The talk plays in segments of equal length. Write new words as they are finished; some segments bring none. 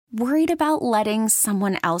Worried about letting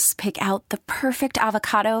someone else pick out the perfect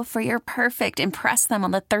avocado for your perfect impress them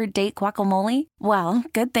on the third date guacamole? Well,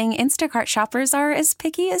 good thing Instacart shoppers are as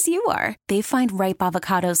picky as you are. They find ripe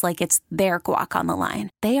avocados like it's their guac on the line.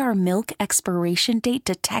 They are milk expiration date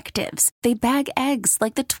detectives. They bag eggs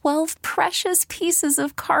like the 12 precious pieces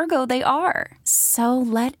of cargo they are. So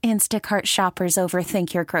let Instacart shoppers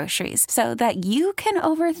overthink your groceries so that you can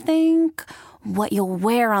overthink what you'll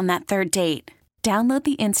wear on that third date. Download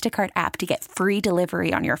the Instacart app to get free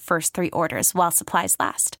delivery on your first 3 orders while supplies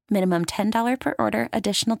last. Minimum $10 per order.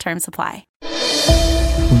 Additional terms apply.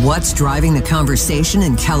 What's driving the conversation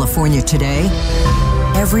in California today?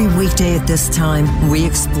 Every weekday at this time, we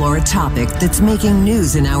explore a topic that's making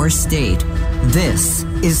news in our state. This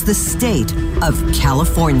is the state of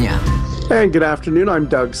California. And good afternoon. I'm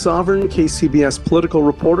Doug Sovern, KCBS political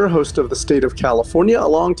reporter, host of the State of California,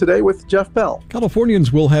 along today with Jeff Bell.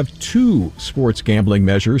 Californians will have 2 sports gambling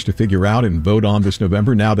measures to figure out and vote on this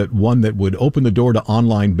November now that one that would open the door to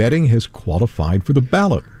online betting has qualified for the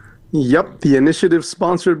ballot. Yep, the initiative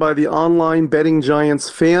sponsored by the online betting giants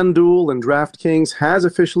FanDuel and DraftKings has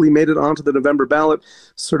officially made it onto the November ballot,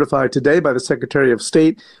 certified today by the Secretary of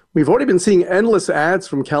State. We've already been seeing endless ads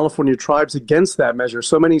from California tribes against that measure,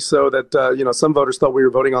 so many so that, some voters thought we were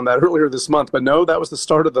voting on that earlier this month. But no, that was the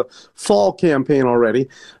start of the fall campaign already.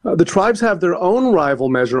 The tribes have their own rival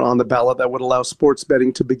measure on the ballot that would allow sports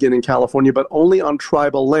betting to begin in California, but only on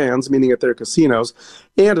tribal lands, meaning at their casinos,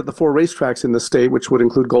 and at the 4 racetracks in the state, which would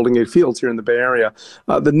include Golden Gate Fields here in the Bay Area.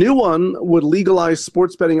 The new one would legalize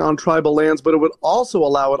sports betting on tribal lands, but it would also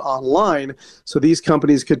allow it online, so these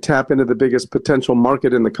companies could tap into the biggest potential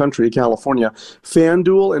market in the country, California.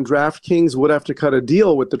 FanDuel and DraftKings would have to cut a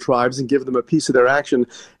deal with the tribes and give them a piece of their action,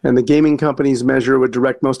 and the gaming companies' measure would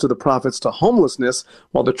direct most of the profits to homelessness,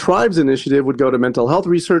 while the tribes' initiative would go to mental health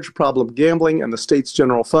research, problem gambling, and the state's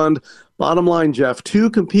general fund. Bottom line, Jeff,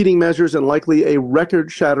 2 competing measures and likely a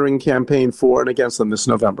record-shattering campaign for and against them this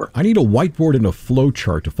November. I need a whiteboard and a flow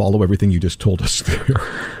chart to follow everything you just told us there.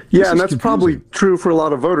 Yeah, and that's probably true for a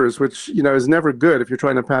lot of voters, which, is never good if you're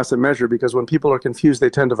trying to pass a measure, because when people are confused, they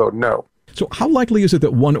tend to vote no. So how likely is it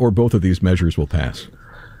that one or both of these measures will pass?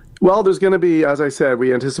 Well, there's going to be, as I said,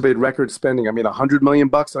 we anticipate record spending. I mean, $100 million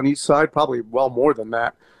on each side, probably well more than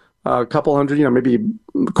that. A couple hundred, maybe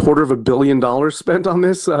 $250 million spent on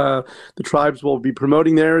this. The tribes will be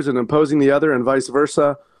promoting theirs and imposing the other, and vice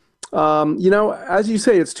versa. As you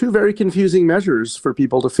say, it's 2 very confusing measures for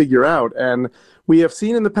people to figure out. And we have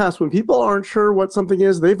seen in the past when people aren't sure what something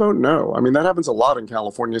is, they vote no. I mean, that happens a lot in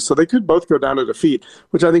California. So they could both go down to defeat,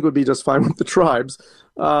 which I think would be just fine with the tribes.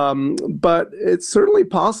 But it's certainly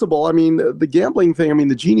possible. I mean, the gambling thing,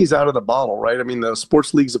 the genie's out of the bottle, right? I mean, the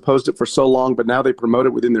sports leagues opposed it for so long, but now they promote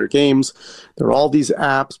it within their games. There are all these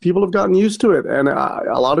apps. People have gotten used to it, and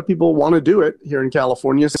a lot of people want to do it here in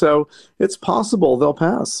California. So it's possible they'll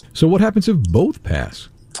pass. So what happens if both pass?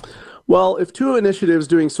 Well, if 2 initiatives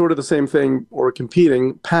doing sort of the same thing or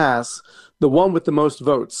competing pass, the one with the most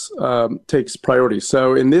votes takes priority.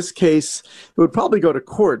 So in this case, it would probably go to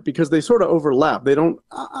court because they sort of overlap. They don't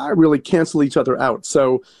really cancel each other out.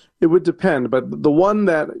 So it would depend. But the one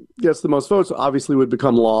that gets the most votes obviously would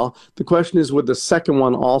become law. The question is, would the second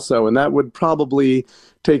one also? And that would probably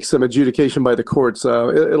take some adjudication by the courts.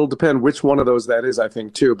 It'll depend which one of those that is, I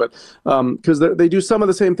think, too. But because they do some of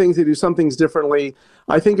the same things, they do some things differently.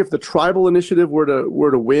 I think if the tribal initiative were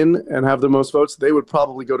to win and have the most votes, they would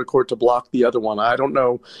probably go to court to block the other one. I don't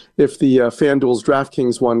know if the FanDuel's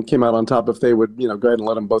DraftKings one came out on top, if they would go ahead and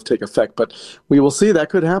let them both take effect. But we will see. That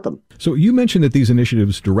could happen. So you mentioned that these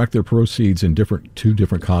initiatives direct their proceeds in 2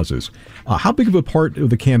 different causes. How big of a part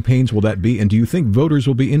of the campaigns will that be? And do you think voters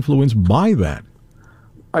will be influenced by that?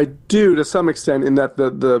 I do, to some extent, in that the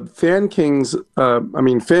FanDuel,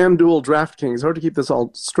 DraftKings, hard to keep this all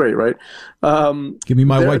straight, right? Give me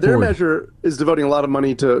my whiteboard. Their measure is devoting a lot of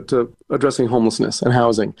money to addressing homelessness and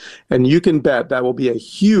housing. And you can bet that will be a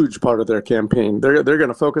huge part of their campaign. They're going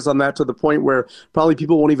to focus on that to the point where probably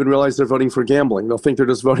people won't even realize they're voting for gambling. They'll think they're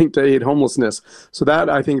just voting to aid homelessness. So that,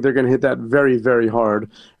 I think they're going to hit that very, very hard.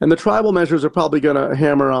 And the tribal measures are probably going to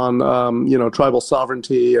hammer on, tribal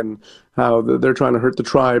sovereignty and how they're trying to hurt the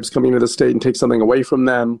tribes coming into the state and take something away from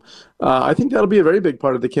them. I think that'll be a very big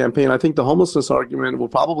part of the campaign. I think the homelessness argument will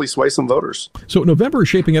probably sway some voters. So November is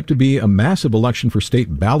shaping up to be a massive election for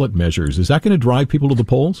state ballot measures. Is that going to drive people to the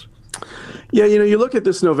polls? Yeah, you look at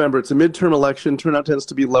this November, it's a midterm election. Turnout tends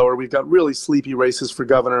to be lower. We've got really sleepy races for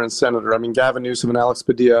governor and senator. I mean, Gavin Newsom and Alex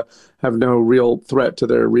Padilla have no real threat to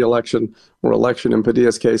their reelection or election in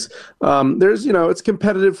Padilla's case. It's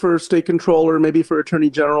competitive for state controller, maybe for attorney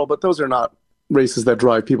general, but those are not races that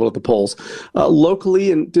drive people at the polls.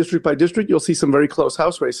 Locally and district by district, you'll see some very close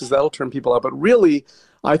House races. That'll turn people out. But really,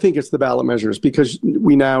 I think it's the ballot measures, because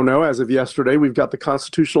we now know, as of yesterday, we've got the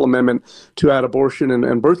constitutional amendment to add abortion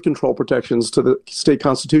and birth control protections to the state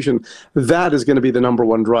constitution. That is going to be the number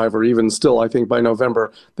one driver. Even still, I think by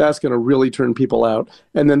November, that's going to really turn people out.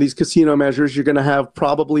 And then these casino measures, you're going to have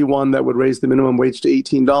probably one that would raise the minimum wage to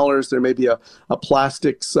 $18. There may be a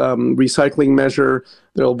plastics recycling measure.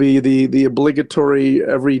 There'll be the obligatory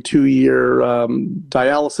every 2-year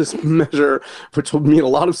dialysis measure, which will mean a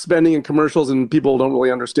lot of spending and commercials, and people don't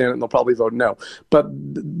really understand it, and they'll probably vote no. But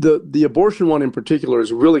the abortion one in particular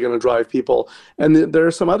is really going to drive people, and there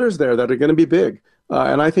are some others there that are going to be big.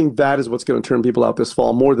 And I think that is what's going to turn people out this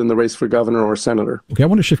fall more than the race for governor or senator. Okay, I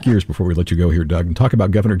want to shift gears before we let you go here, Doug, and talk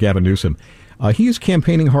about Governor Gavin Newsom. He is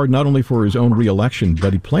campaigning hard not only for his own re-election,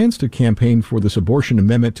 but he plans to campaign for this abortion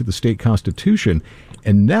amendment to the state constitution.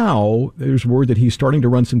 And now there's word that he's starting to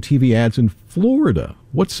run some TV ads in Florida.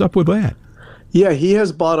 What's up with that? Yeah, he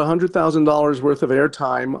has bought $100,000 worth of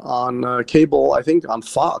airtime on cable, I think on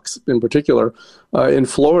Fox in particular, in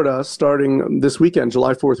Florida starting this weekend,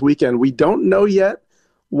 July 4th weekend. We don't know yet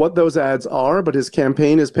what those ads are, but his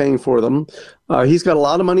campaign is paying for them. He's got a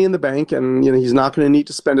lot of money in the bank, and he's not going to need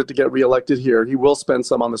to spend it to get reelected here. He will spend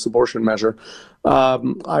some on this abortion measure.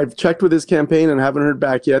 I've checked with his campaign and haven't heard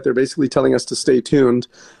back yet. They're basically telling us to stay tuned.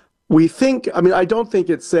 We think, I don't think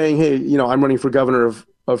it's saying, hey, I'm running for governor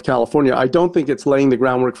of California. I don't think it's laying the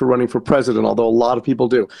groundwork for running for president, although a lot of people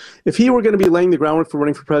do. If he were going to be laying the groundwork for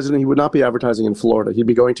running for president, he would not be advertising in Florida. He'd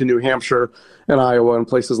be going to New Hampshire and Iowa and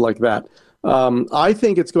places like that. I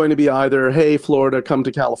think it's going to be either, hey, Florida, come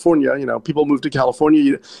to California. People move to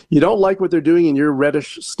California. You don't like what they're doing in your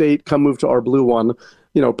reddish state, come move to our blue one.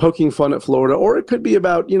 Poking fun at Florida, or it could be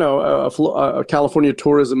about, a California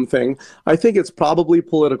tourism thing. I think it's probably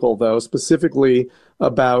political, though, specifically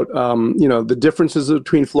about, the differences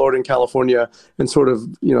between Florida and California, and sort of,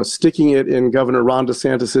 sticking it in Governor Ron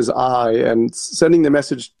DeSantis's eye and sending the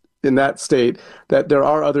message in that state that there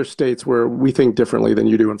are other states where we think differently than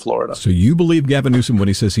you do in Florida. So you believe Gavin Newsom when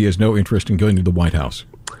he says he has no interest in going to the White House?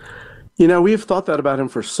 We've thought that about him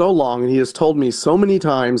for so long, and he has told me so many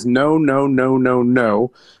times, no, no, no, no,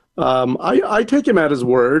 no. I take him at his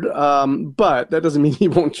word, but that doesn't mean he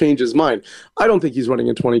won't change his mind. I don't think he's running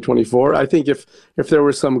in 2024. I think if there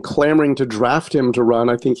was some clamoring to draft him to run,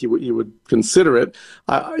 I think he would consider it.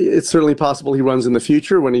 It's certainly possible he runs in the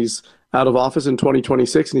future when he's out of office in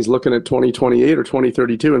 2026 and he's looking at 2028 or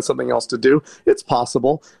 2032 and something else to do. It's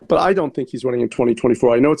possible, but I don't think he's running in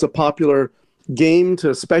 2024. I know it's a popular game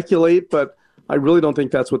to speculate, but I really don't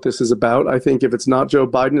think that's what this is about. I think if it's not Joe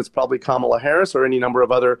Biden, it's probably Kamala Harris or any number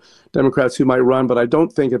of other Democrats who might run, but I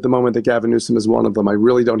don't think at the moment that Gavin Newsom is one of them. I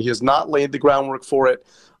really don't. He has not laid the groundwork for it.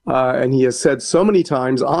 And he has said so many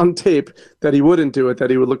times on tape that he wouldn't do it, that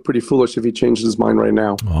he would look pretty foolish if he changed his mind right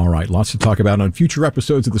now. All right. Lots to talk about on future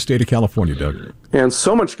episodes of the State of California, Doug. And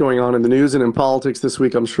so much going on in the news and in politics this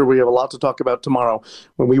week. I'm sure we have a lot to talk about tomorrow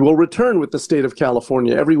when we will return with the State of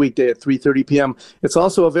California every weekday at 3:30 p.m. It's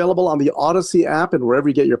also available on the Odyssey app and wherever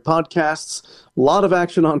you get your podcasts. A lot of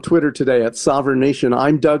action on Twitter today at Sovern Nation.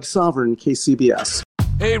 I'm Doug Sovern, KCBS.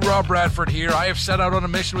 Hey, Rob Bradford here. I have set out on a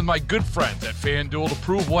mission with my good friends at FanDuel to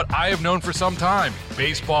prove what I have known for some time.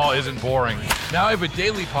 Baseball isn't boring. Now I have a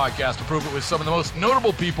daily podcast to prove it with some of the most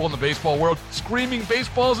notable people in the baseball world, screaming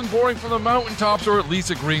baseball isn't boring from the mountaintops, or at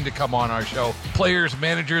least agreeing to come on our show. Players,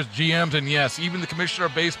 managers, GMs, and yes, even the commissioner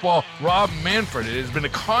of baseball, Rob Manfred. It has been a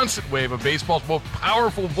constant wave of baseball's most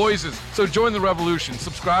powerful voices. So join the revolution.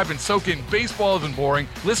 Subscribe and soak in Baseball Isn't Boring.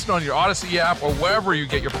 Listen on your Odyssey app or wherever you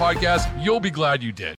get your podcasts. You'll be glad you did.